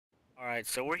Alright,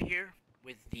 so we're here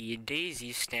with the DayZ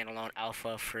Standalone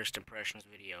Alpha First Impressions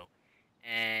video.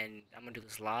 And I'm gonna do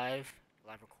this live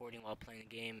recording while playing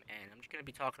the game, and I'm just gonna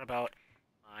be talking about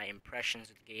my impressions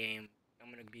of the game.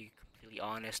 I'm gonna be completely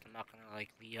honest. I'm not gonna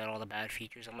leave out all the bad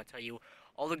features. I'm gonna tell you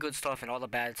all the good stuff and all the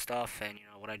bad stuff, and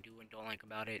what I do and don't like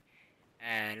about it.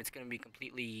 And it's gonna be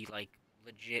completely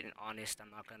legit and honest. I'm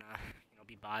not gonna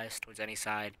be biased towards any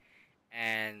side.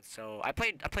 And so I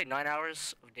played 9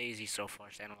 hours of DayZ so far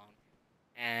standalone,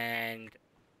 and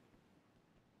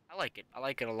I like it. I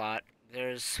like it a lot.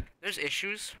 There's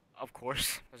issues, of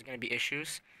course. There's gonna be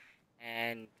issues,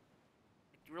 and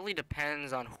it really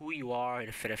depends on who you are and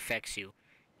if it affects you.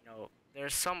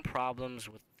 There's some problems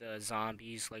with the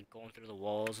zombies, like going through the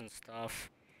walls and stuff.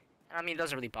 And I mean, it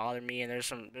doesn't really bother me. And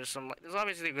there's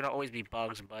obviously gonna always be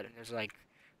bugs, but there's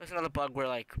another bug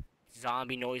where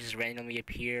zombie noises randomly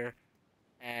appear.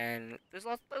 And there's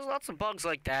lots of bugs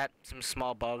like that, some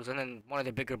small bugs, and then one of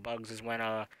the bigger bugs is when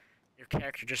your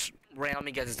character just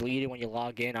randomly gets deleted when you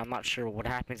log in. I'm not sure what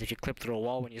happens if you clip through a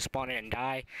wall when you spawn in and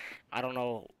die. I don't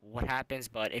know what happens,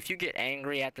 but if you get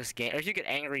angry at this game, or if you get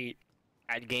angry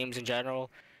at games in general,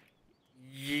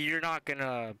 you're not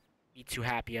gonna be too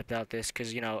happy about this,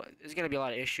 because there's gonna be a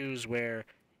lot of issues where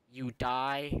you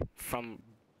die from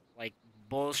like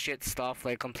bullshit stuff,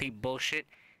 like complete bullshit.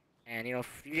 And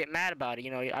if you get mad about it,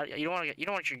 you don't want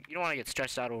to get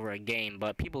stressed out over a game,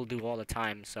 but people do all the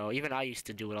time. So even I used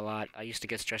to do it a lot. I used to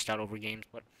get stressed out over games,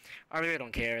 but I really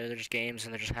don't care. They're just games,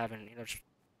 and they're just having,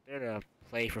 they're to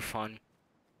play for fun and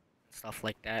stuff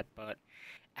like that. But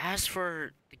as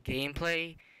for the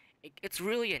gameplay, it's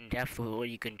really in depth with what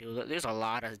you can do. There's a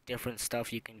lot of different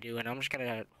stuff you can do, and I'm just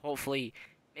gonna hopefully,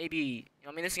 maybe,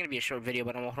 I mean, this is gonna be a short video,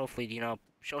 but I'm gonna hopefully,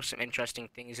 show some interesting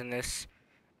things in this.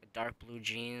 Dark blue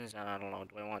jeans. I don't know.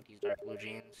 Do I want these dark blue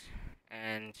jeans?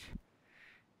 And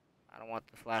I don't want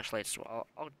the flashlights, so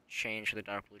I'll change to the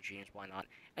dark blue jeans. Why not?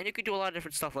 And you could do a lot of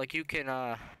different stuff. Like you can,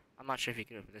 I'm not sure if you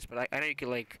can do this, but I know you could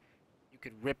you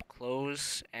could rip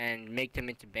clothes and make them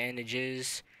into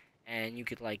bandages, and you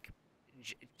could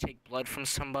take blood from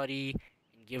somebody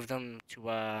and give them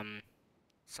to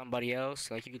somebody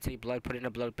else. Like you could take blood, put it in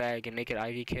a blood bag, and make an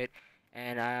IV kit.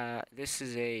 And this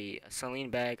is a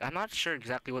saline bag. I'm not sure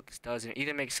exactly what this does. It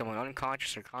either makes someone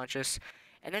unconscious or conscious.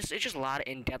 And it's just a lot of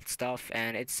in-depth stuff,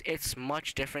 and it's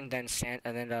much different than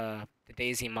the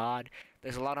DayZ mod.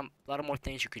 There's a lot of more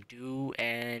things you could do,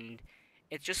 and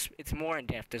it's more in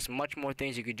depth. There's much more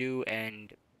things you could do,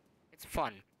 and it's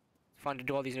fun. It's fun to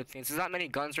do all these new things. There's not many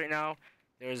guns right now.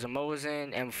 There's a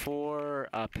Mosin, M4,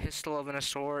 a pistol of an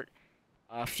sort,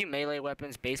 a few melee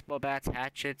weapons, baseball bats,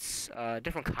 hatchets,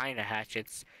 different kind of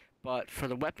hatchets. But for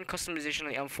the weapon customization,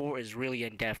 the M4 is really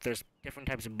in depth. There's different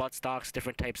types of buttstocks,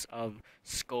 different types of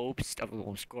scopes,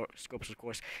 scopes of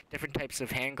course, different types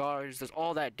of handguards. There's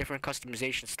all that different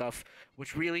customization stuff,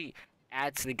 which really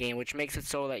adds to the game, which makes it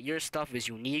so that your stuff is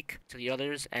unique to the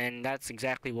others, and that's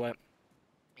exactly what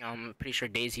I'm pretty sure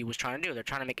DayZ was trying to do. They're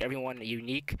trying to make everyone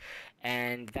unique,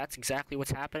 and that's exactly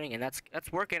what's happening, and that's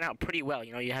working out pretty well.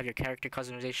 You have your character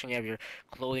customization, you have your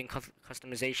clothing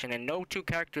customization, and no two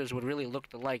characters would really look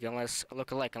alike unless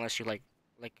you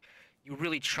you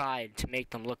really tried to make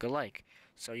them look alike.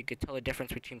 So you could tell the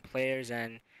difference between players.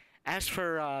 And as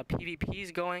for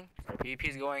PvP's going,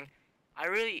 I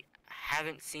really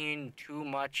haven't seen too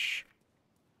much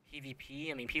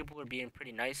PvP. I mean, people are being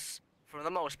pretty nice for the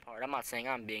most part. I'm not saying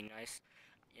I'm being nice.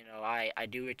 I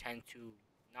do tend to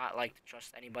not like to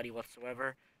trust anybody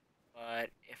whatsoever. But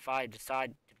if I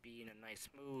decide to be in a nice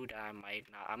mood, I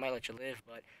might let you live.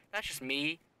 But that's just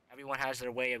me. Everyone has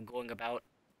their way of going about,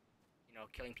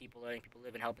 killing people, letting people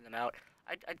live, and helping them out.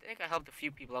 I think I helped a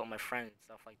few people out with my friends and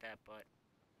stuff like that. But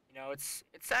it's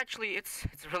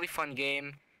a really fun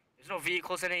game. There's no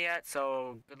vehicles in it yet,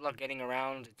 so good luck getting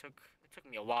around. It took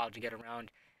me a while to get around,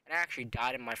 and I actually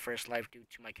died in my first life due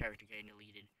to my character getting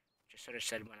deleted, which I sort of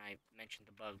said when I mentioned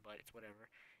the bug, but it's whatever.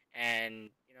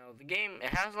 And the game, it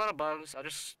has a lot of bugs. It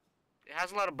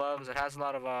has a lot of bugs. It has a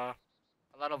lot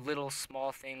of little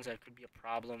small things that could be a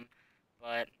problem,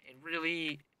 but it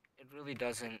really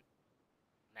doesn't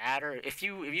matter if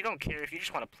you don't care, if you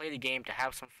just want to play the game to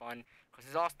have some fun, because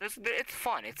it's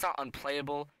fun. It's not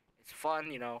unplayable. It's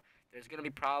fun. There's gonna be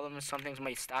problems. Some things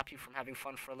might stop you from having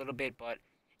fun for a little bit, but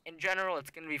in general, it's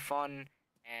gonna be fun.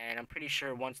 And I'm pretty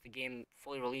sure once the game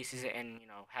fully releases it and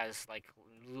has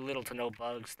little to no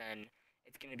bugs, then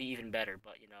it's gonna be even better.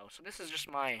 But so this is just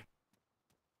my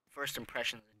first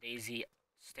impressions of DayZ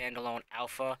Standalone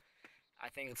Alpha. I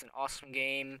think it's an awesome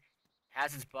game. It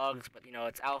has its bugs, but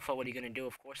it's alpha. What are you gonna do?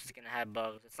 Of course, it's gonna have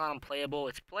bugs. It's not unplayable.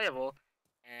 It's playable,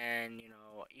 and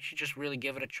you should just really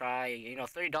give it a try.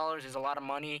 $30 is a lot of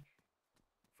money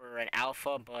for an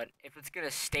alpha, but if it's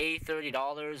gonna stay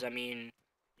 $30, I mean,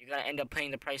 you're gonna end up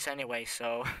paying the price anyway.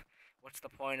 So, what's the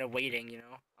point of waiting?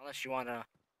 Unless you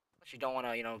don't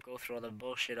wanna, go through all the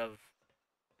bullshit of,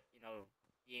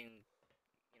 being,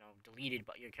 deleted,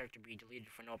 but your character being deleted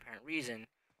for no apparent reason.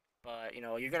 But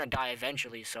you're gonna die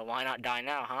eventually, so why not die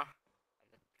now, huh?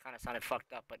 That kind of sounded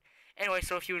fucked up, but anyway.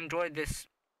 So if you enjoyed this,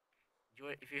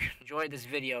 if you enjoyed this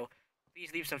video,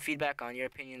 please leave some feedback on your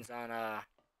opinions on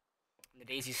the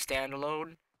DayZ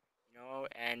Standalone.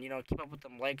 And keep up with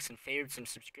them likes and favorites and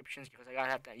subscriptions because I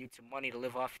gotta have that YouTube money to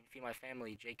live off and feed my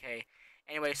family. JK.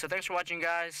 Anyway, so thanks for watching,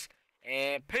 guys,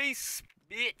 and peace,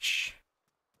 bitch.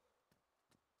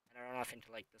 And I run off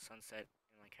into like the sunset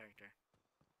in my character.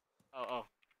 Oh.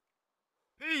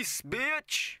 Peace,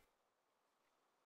 bitch!